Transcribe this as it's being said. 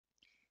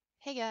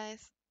Hey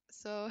guys,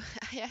 so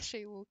I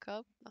actually woke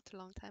up not a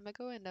long time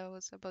ago and I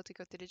was about to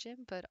go to the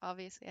gym, but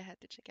obviously I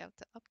had to check out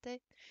the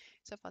update,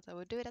 so I thought I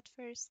would do it at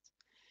first.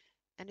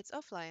 And it's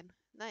offline.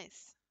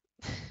 Nice.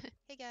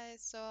 Hey guys,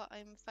 so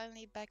I'm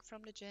finally back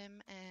from the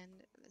gym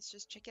and let's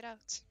just check it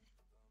out.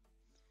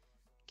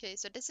 Okay,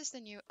 so this is the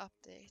new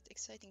update.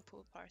 Exciting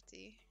pool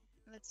party.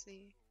 Let's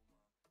see.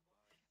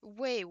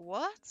 Wait,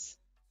 what?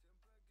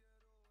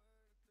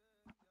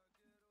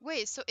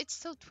 Wait, so it's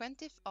till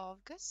 20th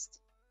August?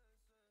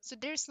 So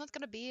there's not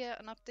gonna be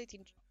an update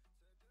in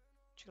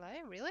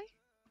July, really?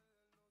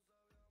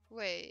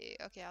 Wait,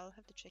 okay, I'll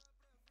have to check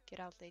it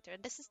out later.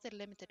 This is the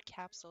limited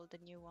capsule, the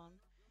new one.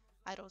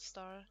 Idol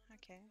Star,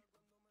 okay.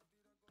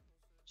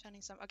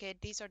 Shining some. Okay,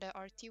 these are the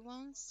RT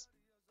ones.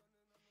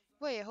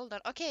 Wait, hold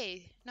on.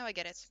 Okay, now I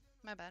get it.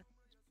 My bad.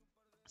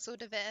 So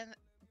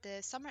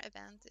the summer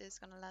event is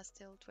gonna last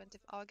till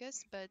 20th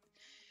August, but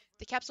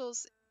the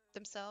capsules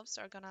themselves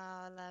are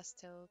gonna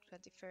last till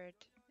 23rd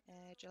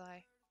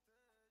July.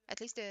 At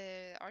least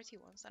the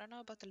RT ones. I don't know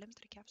about the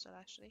limited capsule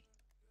actually.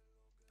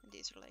 And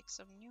these are like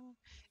some new.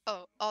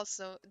 Oh,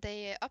 also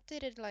they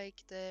updated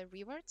like the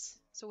rewards.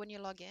 So when you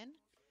log in,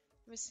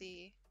 let me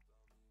see.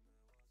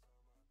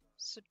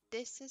 So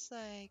this is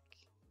like,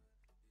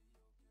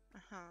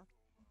 uh-huh.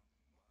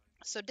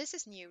 So this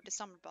is new, the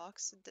summer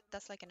box.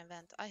 That's like an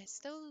event. I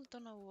still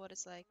don't know what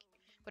it's like,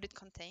 what it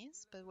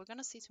contains, but we're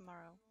gonna see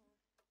tomorrow.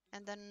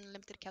 And then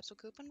limited capsule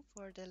coupon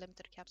for the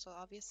limited capsule,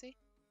 obviously.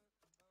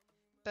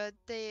 But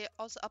they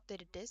also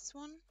updated this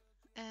one.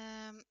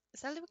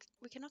 Sadly,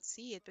 we cannot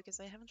see it because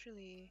I haven't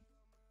really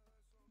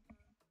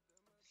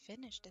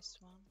finished this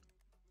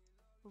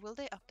one. Will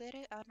they update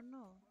it? I don't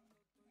know.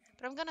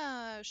 But I'm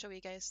gonna show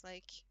you guys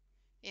like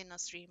in a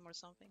stream or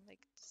something like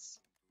this.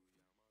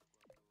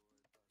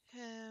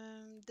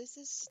 This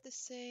is the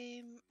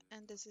same,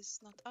 and this is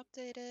not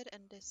updated,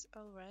 and this,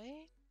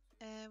 alright.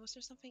 Was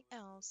there something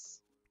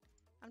else?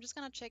 I'm just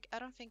gonna check. I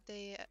don't think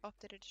they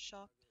updated the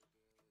shop.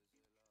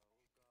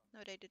 No,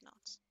 they did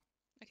not.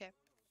 Okay.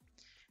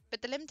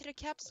 But the limited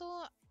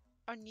capsule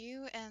are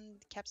new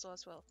and capsule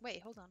as well.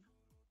 Wait, hold on.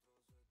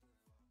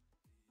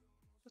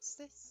 What's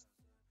this?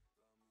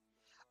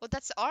 Oh,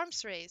 that's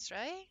arms race,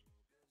 right?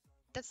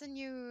 That's a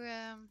new,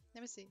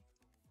 let me see.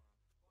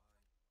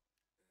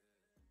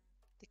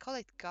 They call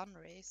it gun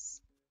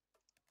race.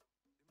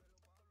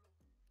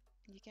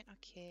 And you can,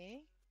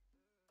 okay.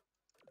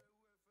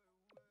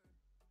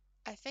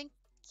 I think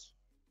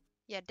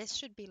yeah, this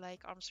should be like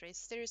arms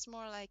race. There's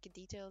more like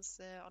details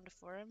on the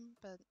forum,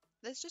 but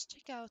let's just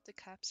check out the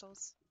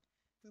capsules.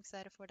 I'm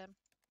excited for them.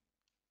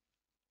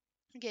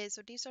 Okay,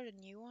 so these are the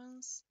new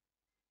ones.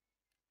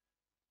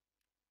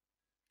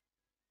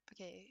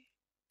 Okay,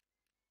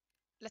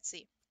 let's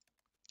see.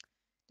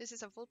 This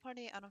is a full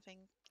party. I don't think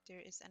there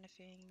is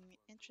anything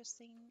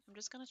interesting. I'm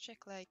just gonna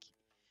check like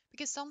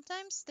because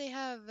sometimes they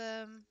have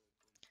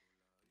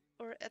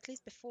or at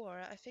least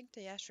before, I think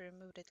they actually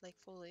removed it like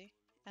fully.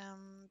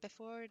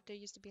 Before there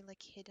used to be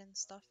like hidden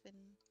stuff in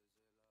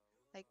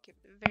like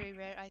very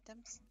rare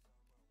items.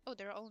 Oh,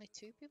 there are only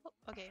two people?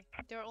 Okay,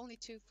 there are only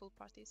two full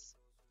parties.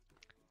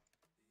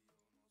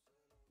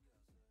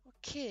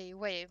 Okay,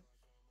 wait.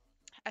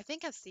 I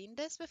think I've seen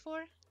this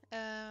before.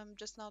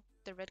 Just not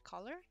the red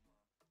color.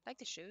 Like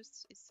the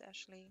shoes. It's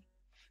actually.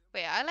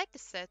 Wait, I like the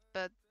set,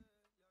 but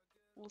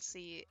we'll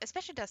see.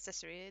 Especially the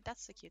accessory.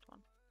 That's a cute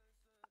one.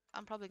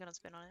 I'm probably gonna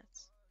spin on it.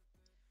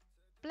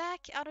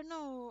 Black, I don't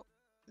know.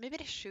 Maybe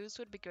the shoes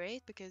would be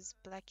great because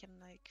black can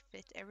like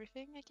fit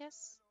everything, I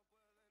guess.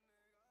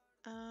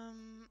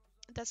 Um,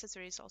 the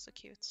accessory is also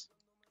cute.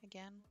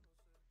 Again.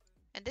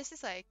 And this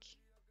is like,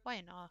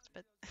 why not?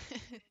 But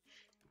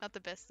not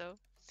the best though.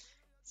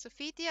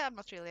 Sophia, I'm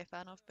not really a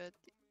fan of, but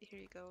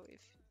here you go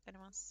if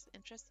anyone's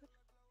interested.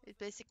 It's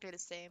basically the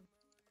same.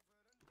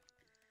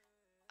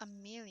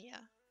 Amelia,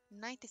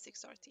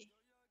 96 RT.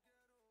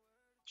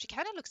 She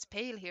kind of looks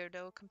pale here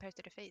though compared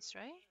to the face,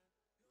 right?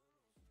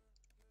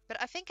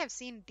 But I think I've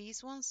seen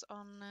these ones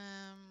on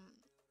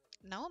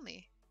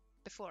Naomi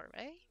before,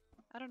 right?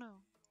 I don't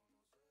know.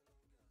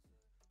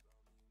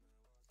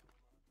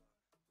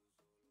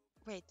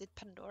 Wait, did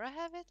Pandora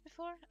have it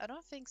before? I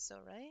don't think so,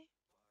 right?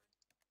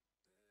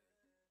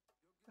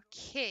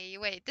 Okay,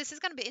 wait, this is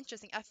gonna be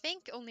interesting. I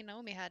think only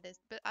Naomi had it,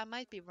 but I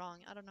might be wrong.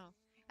 I don't know.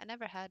 I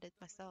never had it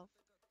myself.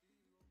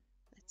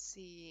 Let's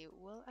see,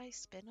 will I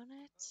spin on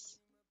it?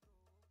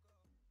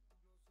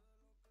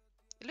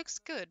 It looks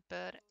good,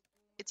 but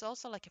it's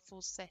also like a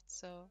full set,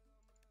 so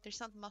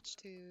there's not much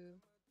to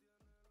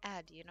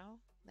add, you know?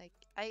 Like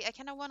I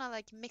kind of want to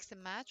like mix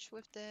and match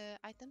with the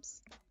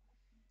items.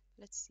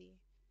 Let's see.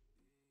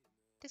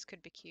 This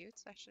could be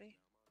cute, actually.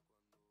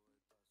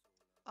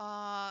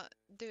 Uh,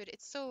 dude,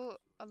 it's so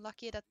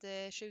unlucky that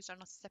the shoes are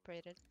not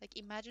separated. Like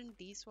imagine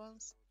these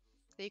ones.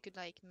 They could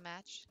like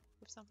match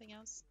with something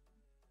else.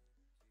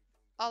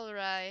 All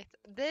right,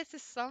 this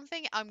is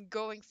something I'm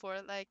going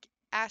for, like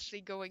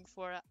actually going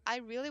for. I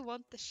really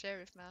want the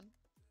sheriff, man.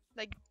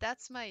 Like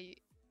that's my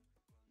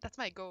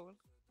goal.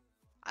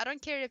 I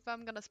don't care if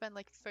I'm gonna spend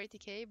like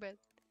 30k, but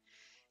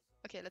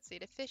Okay, let's see.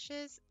 The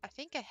fishes. I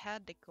think I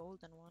had the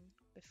golden one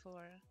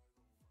before.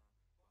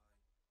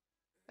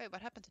 Wait,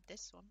 what happened to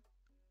this one?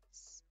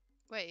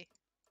 Wait,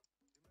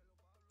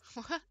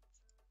 what?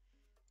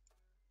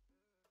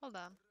 Hold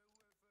on.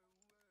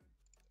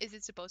 Is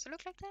it supposed to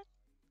look like that?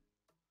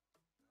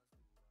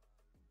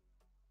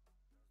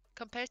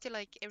 Compared to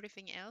like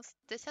everything else,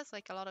 this has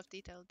like a lot of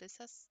detail. This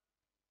has,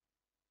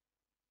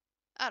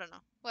 I don't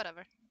know,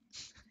 whatever.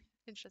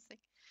 Interesting.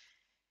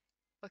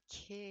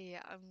 Okay,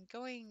 I'm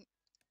going.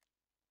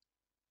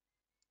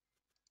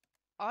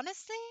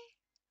 Honestly,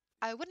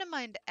 I wouldn't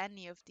mind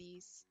any of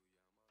these,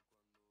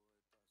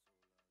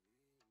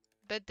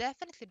 but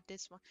definitely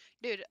this one.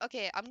 Dude,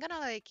 okay, I'm gonna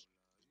like.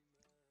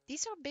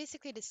 These are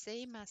basically the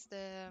same as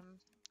the.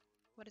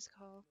 What is it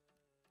called?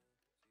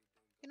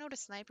 You know the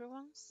sniper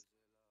ones?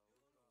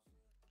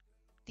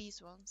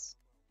 These ones.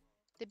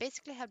 They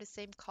basically have the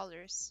same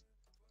colors.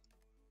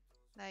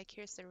 Like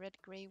here's the red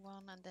gray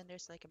one, and then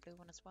there's like a blue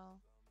one as well.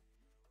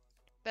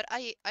 But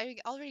I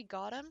already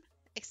got them,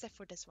 except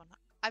for this one.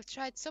 I've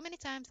tried so many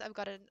times, I've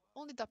gotten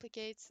only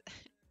duplicates.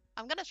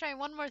 I'm gonna try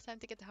one more time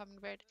to get the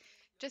hummingbird,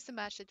 just to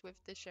match it with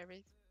the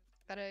cherry.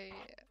 But I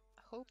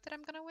hope that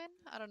I'm gonna win.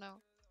 I don't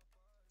know.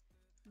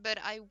 But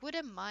I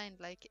wouldn't mind,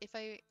 like, if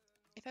I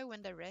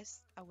win the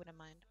rest, I wouldn't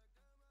mind.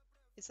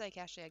 It's like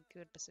actually a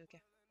good bazooka.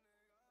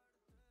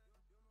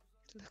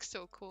 It looks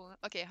so cool.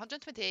 Okay,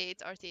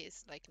 128 RT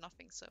is like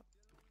nothing, so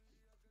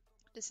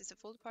this is a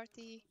full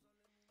party.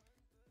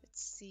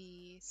 Let's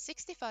see,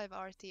 65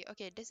 RT.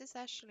 Okay, this is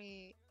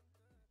actually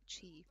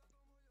cheap,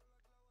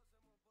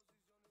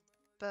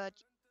 but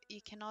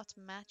you cannot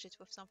match it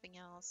with something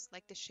else.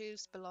 Like the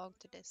shoes belong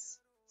to this,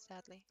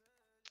 sadly.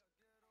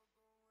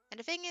 And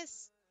the thing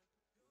is,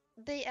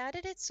 they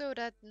added it so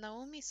that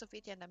Naomi,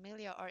 Sofia, and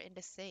Amelia are in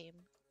the same.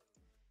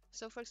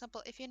 So, for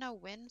example, if you now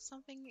win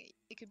something,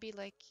 it could be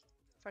like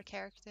for a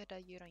character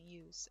that you don't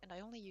use, and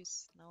I only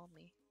use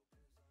Naomi.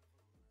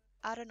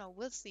 I don't know,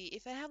 we'll see.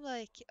 If I have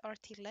like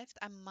RT left,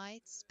 I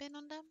might spin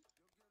on them,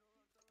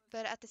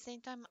 but at the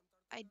same time,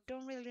 I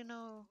don't really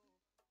know.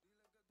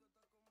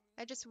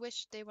 I just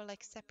wish they were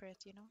like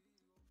separate, you know?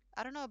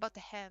 I don't know about the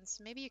hands.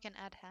 Maybe you can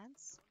add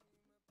hands?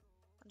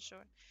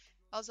 Unsure.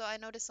 Also, I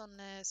noticed on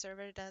the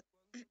server that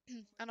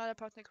another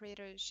partner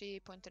creator,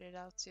 she pointed it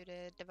out to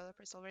the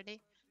developers already.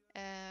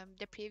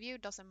 The preview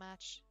doesn't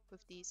match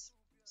with these,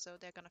 so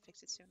they're gonna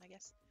fix it soon, I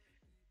guess.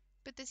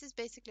 But this is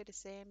basically the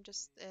same,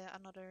 just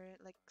another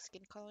like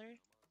skin color,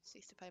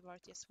 65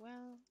 RT as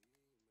well,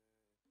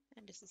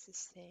 and this is the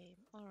same.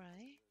 All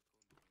right.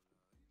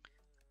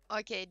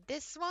 Okay,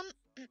 this one,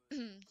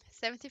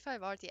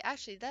 75 RT.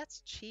 Actually,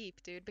 that's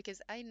cheap, dude,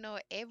 because I know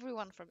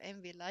everyone from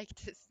Envy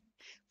liked this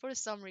for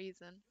some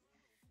reason.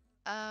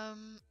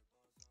 Um,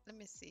 Let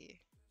me see.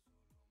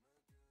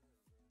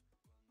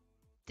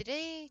 Did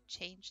they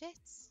change it?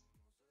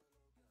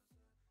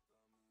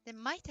 They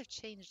might have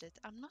changed it.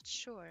 I'm not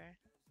sure.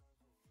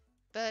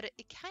 But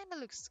it kind of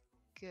looks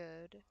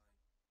good.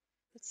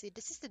 Let's see.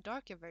 This is the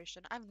darker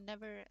version. I've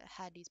never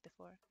had these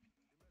before.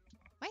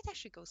 Might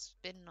actually go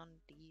spin on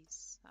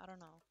these. I don't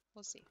know.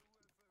 We'll see.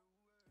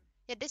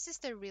 Yeah, this is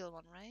the real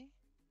one, right?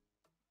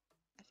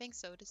 I think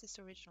so. This is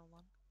the original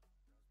one.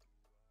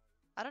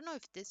 I don't know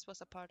if this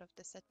was a part of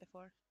the set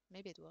before.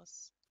 Maybe it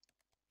was.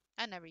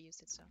 I never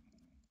used it, so.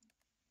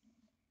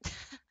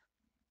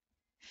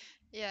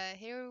 Yeah,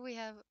 here we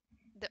have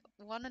the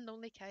one and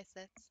only Kai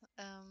set.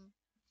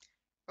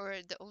 Or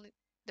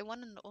the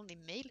one and only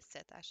male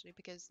set actually,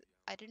 because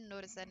I didn't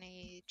notice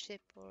any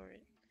Chip or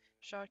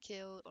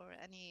Sharkill or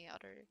any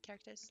other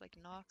characters like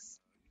Nox.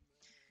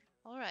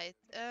 All right,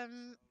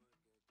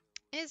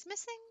 it's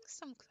missing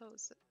some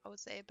clothes, I would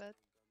say, but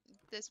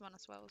this one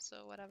as well,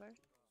 so whatever.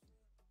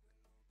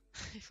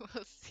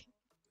 We'll see.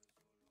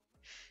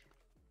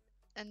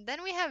 And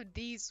then we have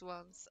these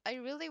ones. I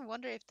really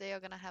wonder if they are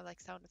gonna have like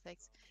sound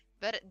effects,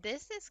 but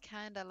this is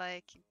kind of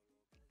like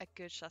a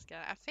good shotgun.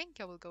 I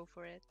think I will go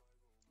for it.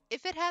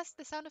 If it has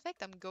the sound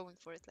effect, I'm going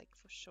for it, like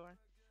for sure.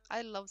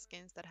 I love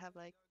skins that have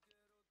like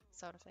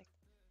sound effect.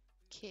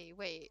 Okay,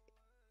 wait.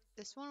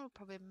 This one will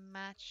probably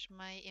match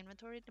my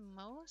inventory the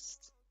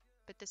most,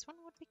 but this one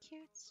would be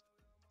cute.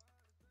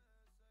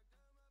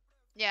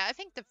 Yeah, I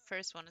think the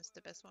first one is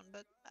the best one,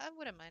 but I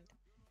wouldn't mind.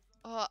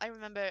 Oh, I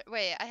remember.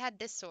 Wait, I had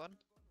this one.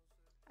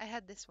 I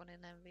had this one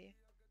in Envy.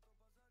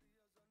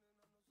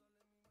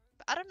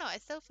 But I don't know. I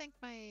still think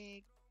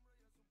my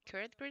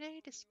current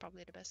grenade is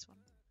probably the best one.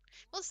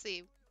 We'll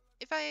see.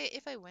 If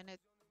I win it,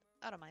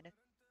 I don't mind it.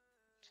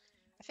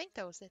 I think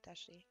that was it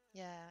actually.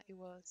 Yeah, it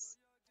was.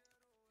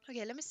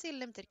 Okay, let me see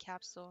limited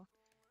capsule.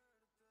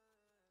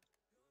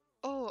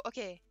 Oh,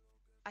 okay.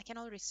 I can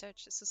already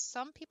search. So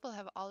some people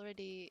have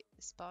already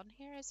spawned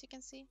here, as you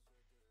can see.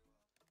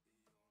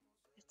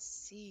 Let's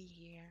see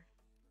here.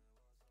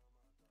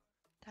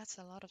 That's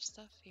a lot of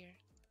stuff here.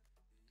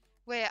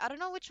 Wait, I don't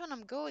know which one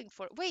I'm going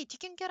for. Wait, you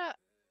can get a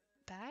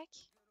bag?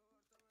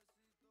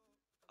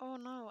 Oh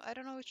no, I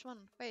don't know which one.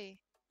 Wait.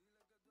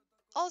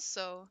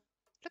 Also,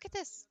 look at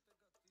this.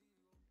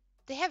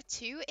 They have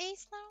two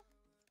A's now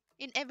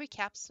In every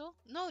capsule?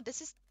 No,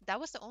 that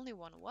was the only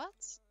one.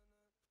 What?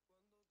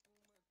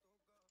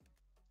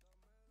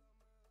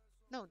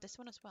 No, this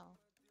one as well.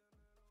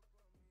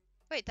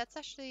 Wait, that's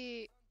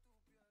actually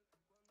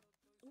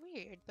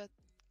weird, but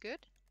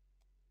good.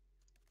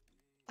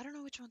 I don't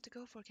know which one to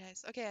go for,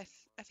 guys. Okay,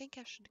 I think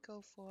I should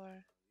go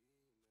for...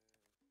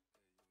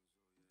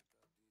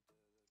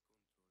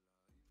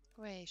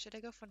 Wait, should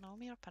I go for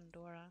Naomi or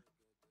Pandora?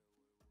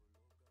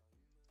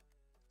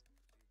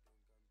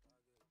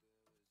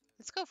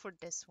 Let's go for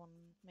this one,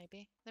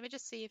 maybe. Let me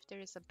just see if there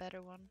is a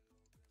better one.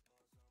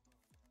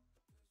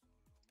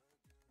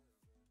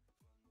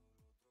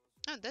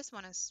 Oh, this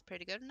one is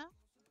pretty good now.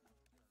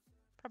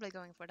 Probably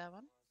going for that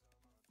one.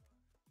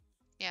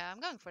 Yeah,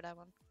 I'm going for that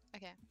one.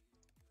 Okay.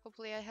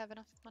 Hopefully I have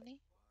enough money.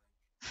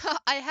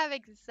 I have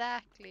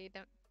exactly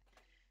the...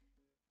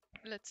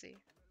 Let's see.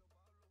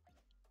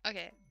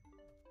 Okay.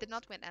 Did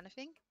not win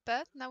anything,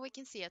 but now we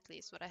can see at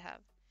least what I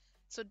have.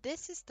 So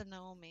this is the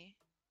Naomi.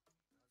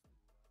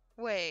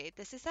 Wait,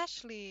 this is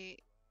actually...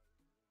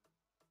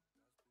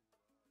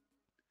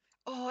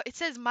 Oh, it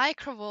says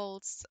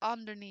microvolts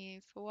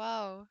underneath.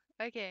 Wow.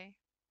 Okay.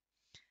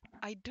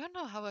 I don't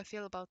know how I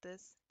feel about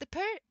this.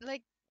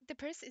 The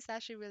purse is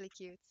actually really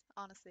cute,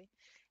 honestly.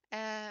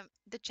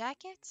 The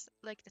jacket,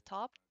 like the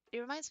top, it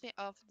reminds me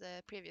of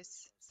the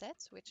previous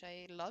sets, which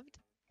I loved.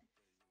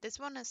 This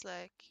one is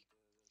like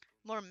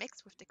more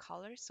mixed with the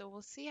color, so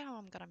we'll see how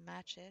I'm gonna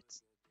match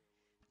it.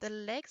 The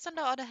legs, on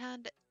the other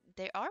hand,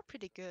 they are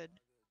pretty good.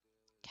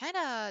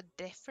 Kinda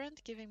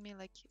different, giving me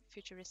like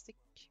futuristic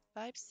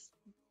vibes,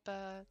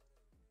 but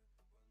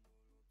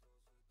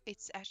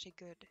it's actually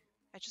good.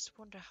 I just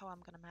wonder how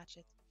I'm gonna match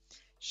it.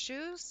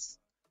 Shoes,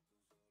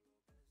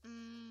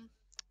 mm,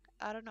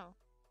 I don't know.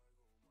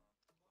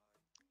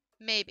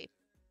 Maybe.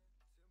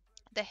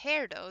 The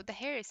hair though, the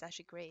hair is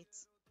actually great.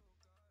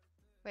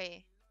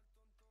 Wait,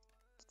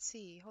 let's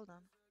see, hold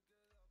on.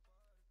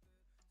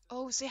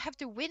 Oh, so you have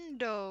the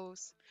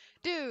windows.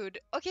 Dude,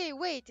 okay,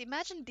 wait,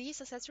 imagine these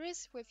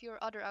accessories with your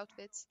other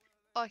outfits.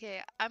 Okay,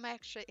 I'm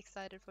actually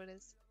excited for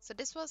this. So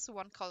this was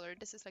one color,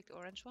 this is like the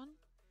orange one.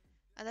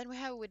 And then we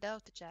have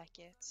without the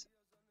jacket.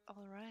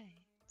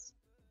 Alright.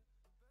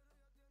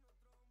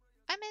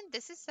 I mean,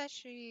 this is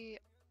actually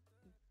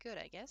good,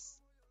 I guess.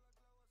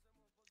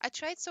 I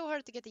tried so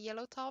hard to get the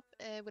yellow top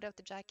without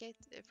the jacket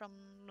from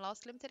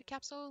last limited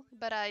capsule,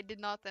 but I did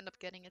not end up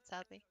getting it,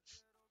 sadly.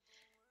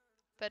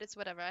 But it's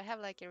whatever, I have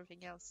like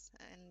everything else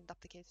in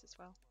duplicates as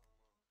well.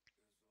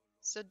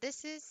 So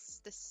this is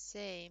the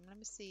same. Let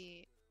me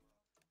see.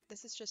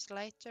 This is just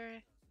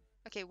lighter.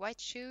 Okay, white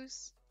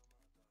shoes.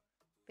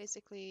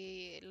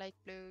 Basically light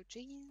blue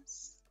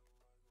jeans.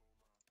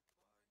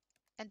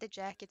 And the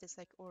jacket is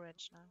like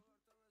orange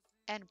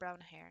now. And brown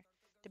hair.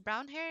 The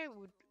brown hair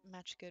would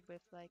match good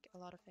with like a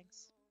lot of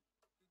things.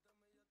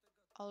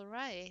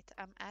 Alright,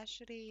 I'm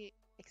actually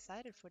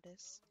excited for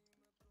this.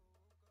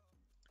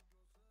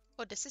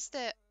 Oh, this is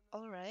the...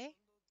 Alright.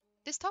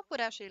 This top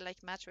would actually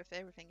like match with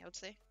everything, I would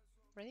say.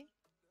 Right?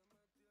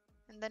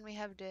 And then we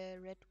have the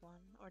red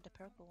one or the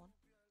purple one.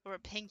 Or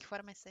pink, what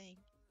am I saying?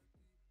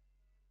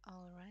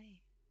 Alright.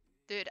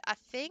 Dude, I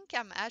think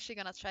I'm actually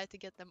gonna try to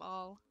get them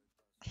all.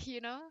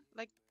 You know?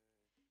 Like,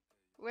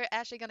 we're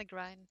actually gonna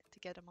grind to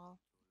get them all.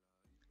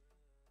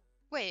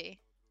 Wait.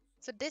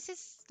 So this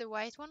is the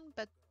white one,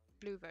 but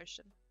blue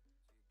version.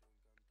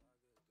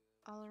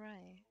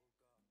 Alright.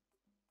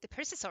 The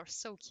purses are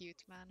so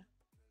cute, man.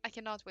 I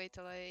cannot wait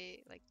till I,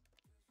 like,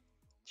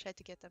 try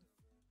to get them.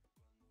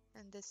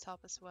 And this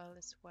top as well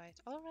is white.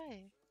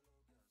 Alright.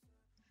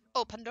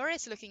 Oh, Pandora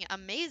is looking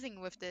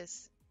amazing with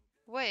this.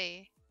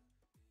 Wait.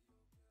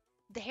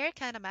 The hair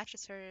kind of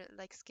matches her,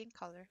 like, skin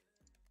color.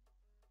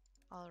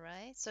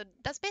 Alright. So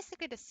that's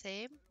basically the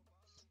same.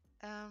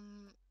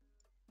 Um,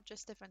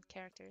 just different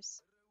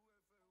characters.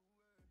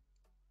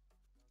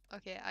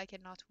 Okay, I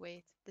cannot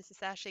wait. This is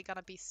actually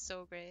gonna be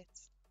so great.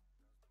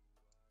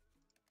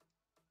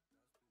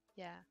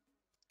 Yeah,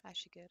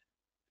 actually good.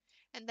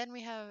 And then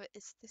we have,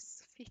 is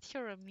this Fiti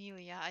or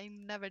Amelia? I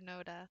never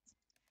know that.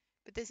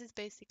 But this is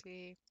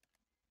basically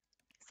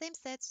same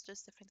sets,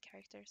 just different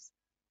characters.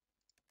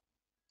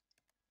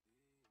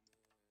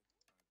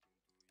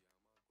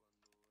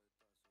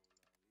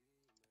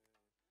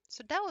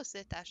 So that was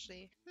it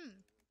actually.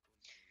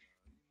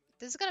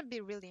 This is gonna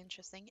be really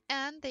interesting.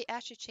 And they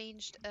actually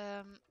changed,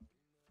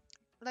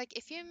 like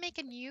if you make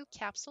a new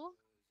capsule,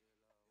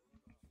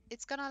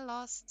 it's gonna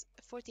last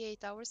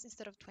 48 hours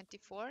instead of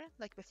 24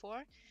 like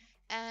before.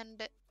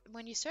 And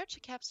when you search a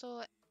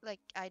capsule like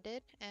I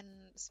did and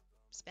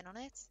spin on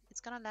it,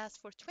 it's gonna last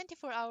for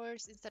 24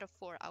 hours instead of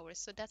 4 hours.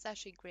 So that's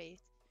actually great.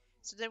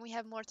 So then we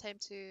have more time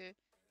to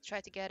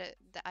try to get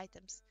the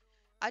items.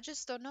 I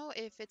just don't know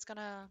if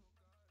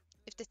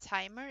the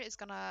timer is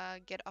gonna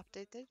get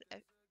updated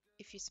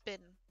if you spin,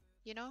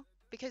 you know?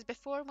 Because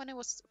before when it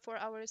was 4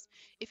 hours,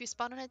 if you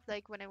spun on it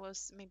like when it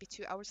was maybe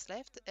 2 hours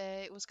left,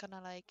 it was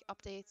gonna like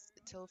update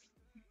till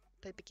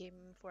it became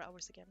 4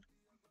 hours again.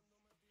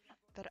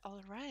 But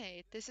all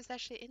right, this is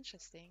actually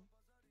interesting.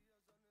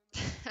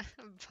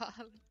 But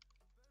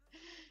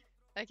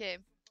Okay,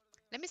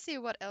 let me see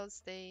what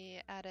else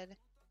they added.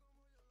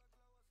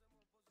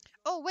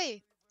 Oh,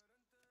 wait.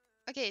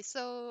 Okay,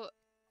 so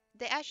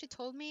they actually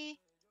told me,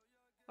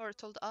 or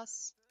told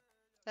us,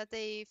 that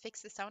they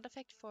fixed the sound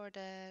effect for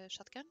the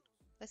shotgun.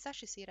 Let's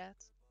actually see that.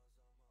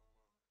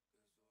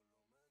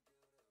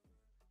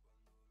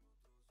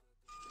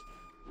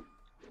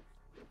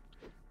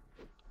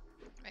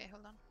 Wait,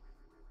 hold on.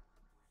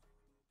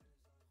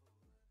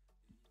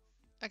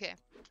 Okay.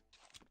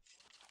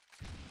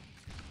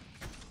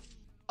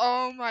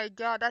 Oh my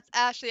god, that's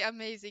actually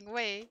amazing.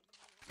 Wait.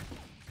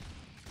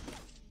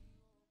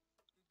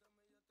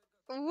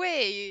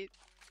 Wait.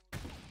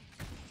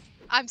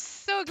 I'm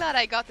so glad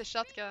I got the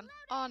shotgun,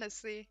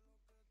 honestly.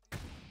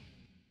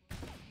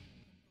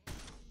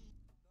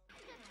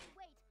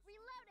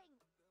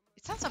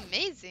 It sounds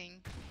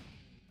amazing.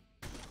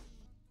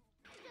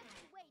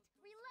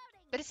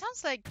 But it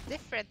sounds like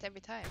different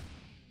every time.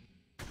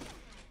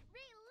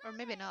 Or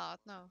maybe not,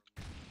 no.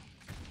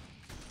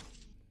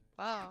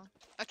 Wow.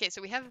 Okay,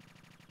 so we have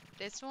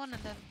this one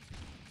and then...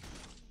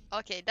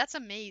 Okay, that's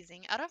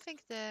amazing. I don't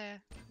think the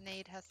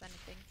nade has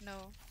anything,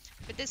 no.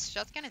 But this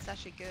shotgun is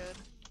actually good.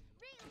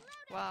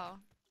 Wow.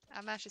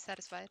 I'm actually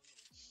satisfied.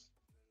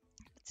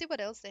 Let's see what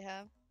else they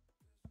have.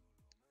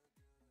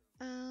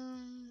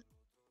 Um,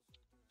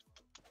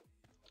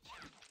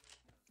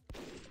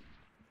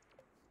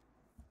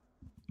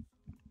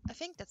 I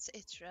think that's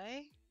it,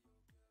 right?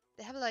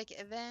 They have like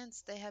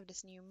events, they have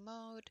this new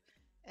mode,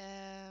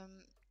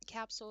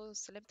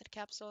 capsules, limited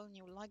capsule,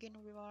 new login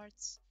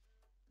rewards,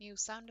 new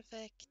sound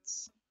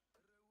effects.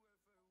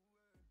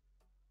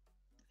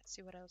 Let's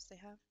see what else they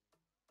have.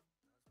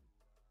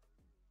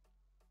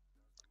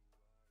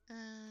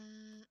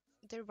 Um,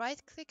 the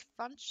right-click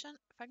function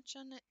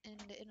in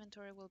the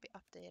inventory will be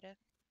updated.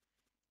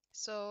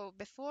 So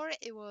before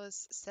it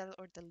was sell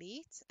or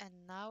delete, and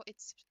now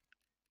it's,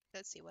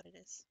 let's see what it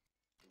is.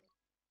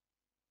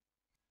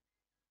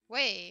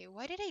 Wait,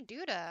 why did I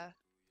do that?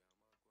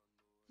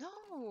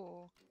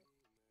 No.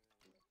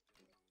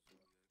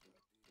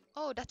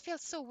 Oh, that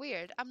feels so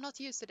weird. I'm not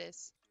used to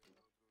this.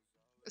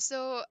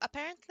 So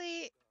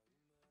apparently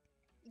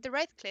the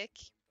right click,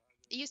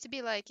 it used to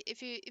be like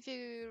if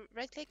you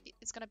right click,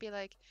 it's gonna be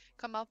like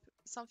come up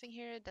something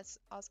here that's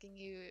asking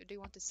you, do you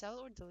want to sell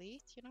or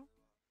delete,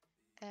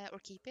 or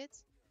keep it.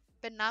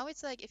 But now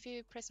it's like if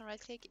you press on right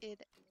click,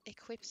 it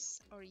equips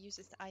or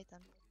uses the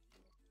item.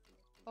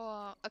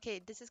 Oh, okay,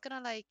 this is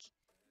gonna like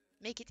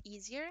make it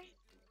easier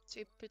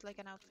to put like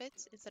an outfit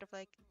instead of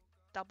like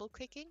double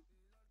clicking.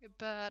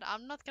 But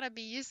I'm not gonna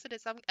be used to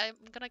this. I'm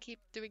gonna keep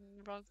doing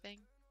the wrong thing.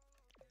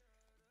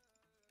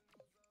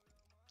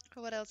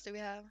 What else do we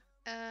have?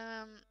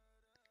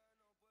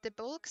 The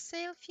bulk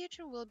sale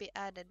feature will be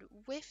added.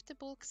 With the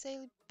bulk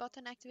sale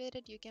button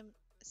activated, you can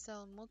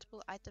sell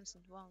multiple items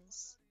at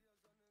once.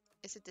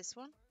 Is it this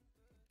one?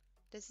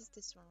 This is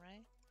this one,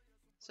 right?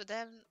 So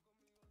then,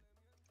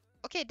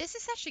 okay, this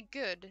is actually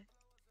good.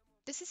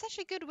 This is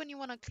actually good when you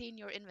want to clean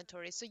your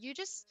inventory. So you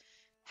just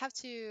have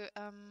to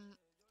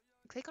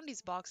click on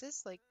these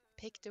boxes, like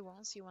pick the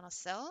ones you want to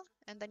sell,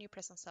 and then you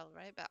press on sell,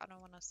 right? But I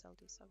don't want to sell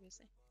these,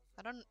 obviously.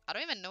 I don't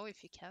even know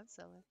if you can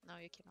sell it. No,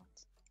 you cannot.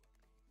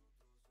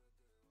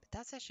 But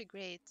that's actually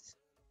great.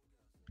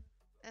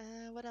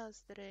 What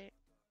else did I?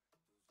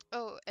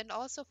 Oh, and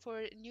also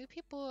for new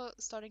people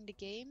starting the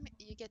game,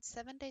 you get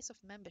 7 days of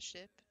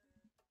membership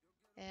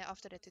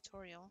after the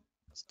tutorial.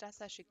 So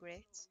that's actually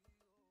great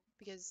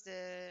because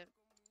the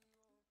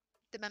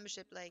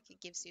membership like it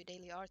gives you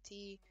daily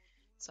RT,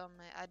 some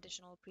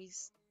additional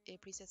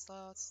preset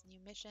slots, new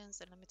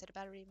missions, unlimited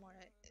battery, more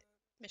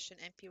mission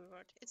MP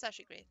reward. It's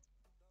actually great.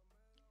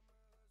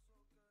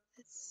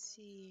 Let's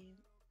see.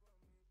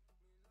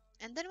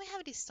 And then we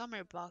have these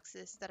summer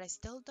boxes that I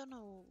still don't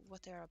know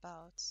what they're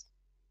about.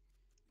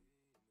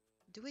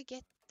 Do we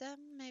get them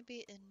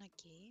maybe in a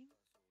game?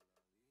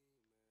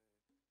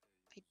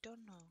 I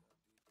don't know.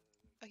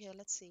 Okay,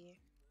 let's see.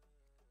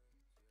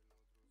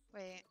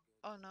 Wait.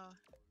 Oh no.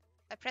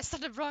 I pressed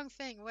on the wrong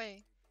thing.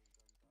 Wait.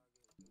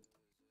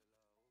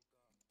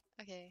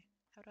 Okay.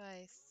 How do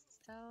I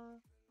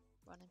sell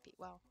 1 MP?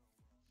 Wow.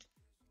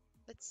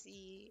 Let's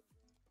see.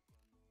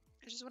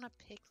 I just want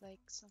to pick like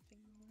something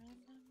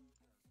random.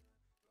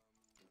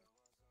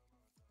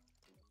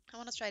 I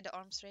want to try the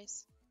arms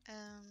race.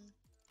 Um,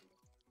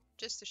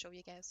 just to show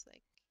you guys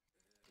like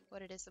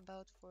what it is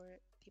about for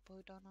people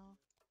who don't know.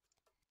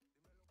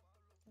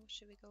 Oh,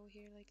 should we go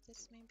here like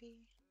this maybe?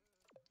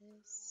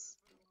 This.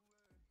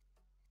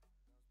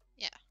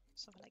 Yeah,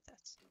 something like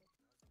that.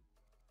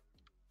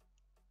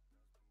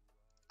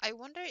 I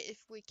wonder if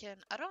we can.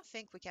 I don't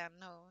think we can.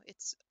 No,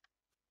 it's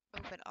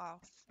open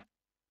off.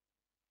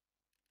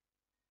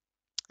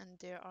 And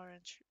there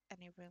aren't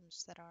any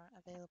rooms that are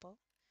available.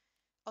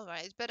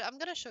 Alright, but I'm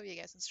gonna show you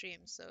guys on stream,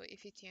 so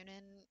if you tune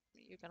in,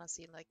 you're gonna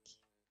see like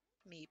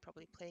me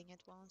probably playing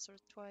it once or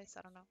twice,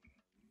 I don't know.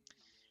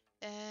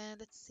 And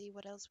let's see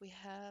what else we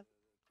have.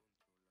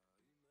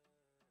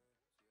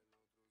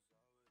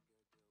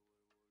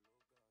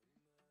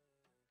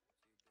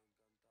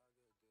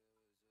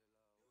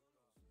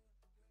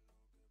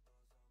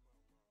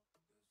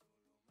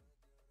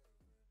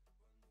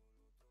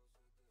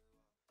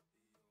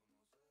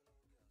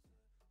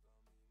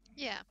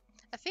 Yeah,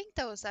 I think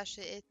that was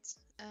actually it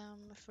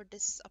for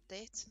this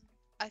update.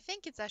 I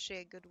think it's actually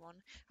a good one.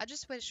 I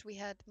just wish we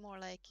had more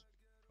like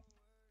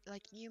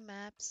new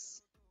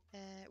maps.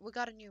 We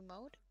got a new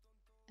mode.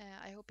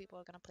 I hope people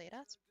are gonna play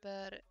that,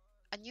 but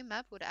a new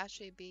map would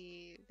actually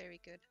be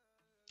very good.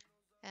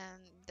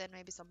 And then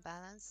maybe some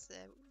balance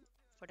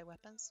for the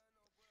weapons.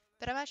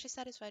 But I'm actually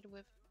satisfied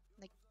with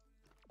like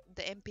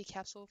the MP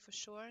capsule for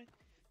sure.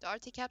 The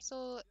RT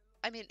capsule,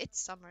 I mean, it's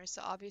summer,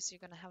 so obviously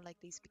you're gonna have like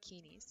these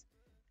bikinis.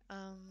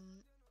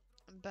 Um,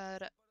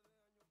 but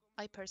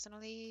I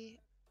personally,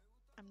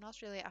 I'm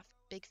not really a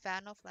big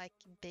fan of like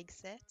big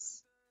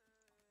sets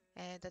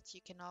that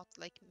you cannot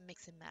like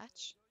mix and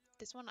match.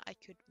 This one I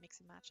could mix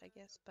and match, I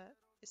guess, but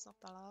it's not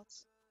a lot.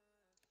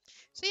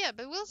 So yeah,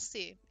 but we'll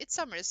see. It's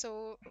summer,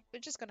 so we're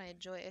just gonna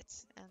enjoy it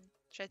and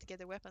try to get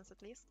the weapons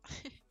at least.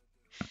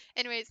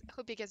 Anyways,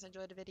 hope you guys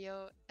enjoyed the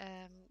video.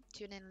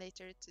 Tune in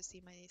later to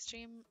see my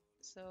stream.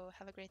 So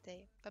have a great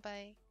day. Bye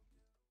bye.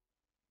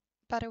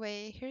 By the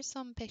way, here's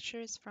some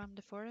pictures from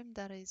the forum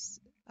that is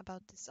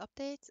about this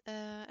update.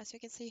 As you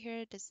can see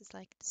here, this is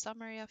like the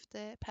summary of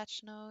the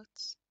patch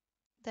notes.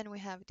 Then we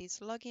have these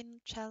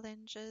login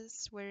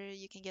challenges where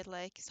you can get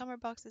like summer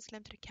boxes,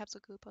 limited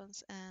capsule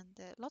coupons,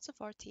 and lots of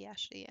RT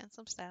actually, and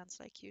some stands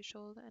like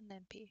usual and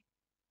MP.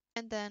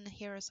 And then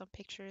here are some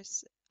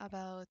pictures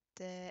about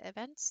the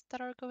events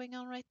that are going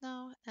on right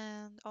now,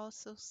 and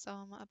also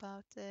some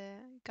about the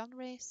gun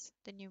race,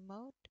 the new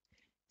mode.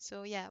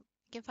 So yeah,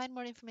 you can find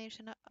more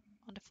information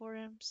on the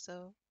forum,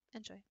 so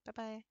enjoy.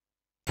 Bye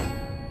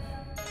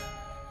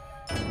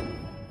bye.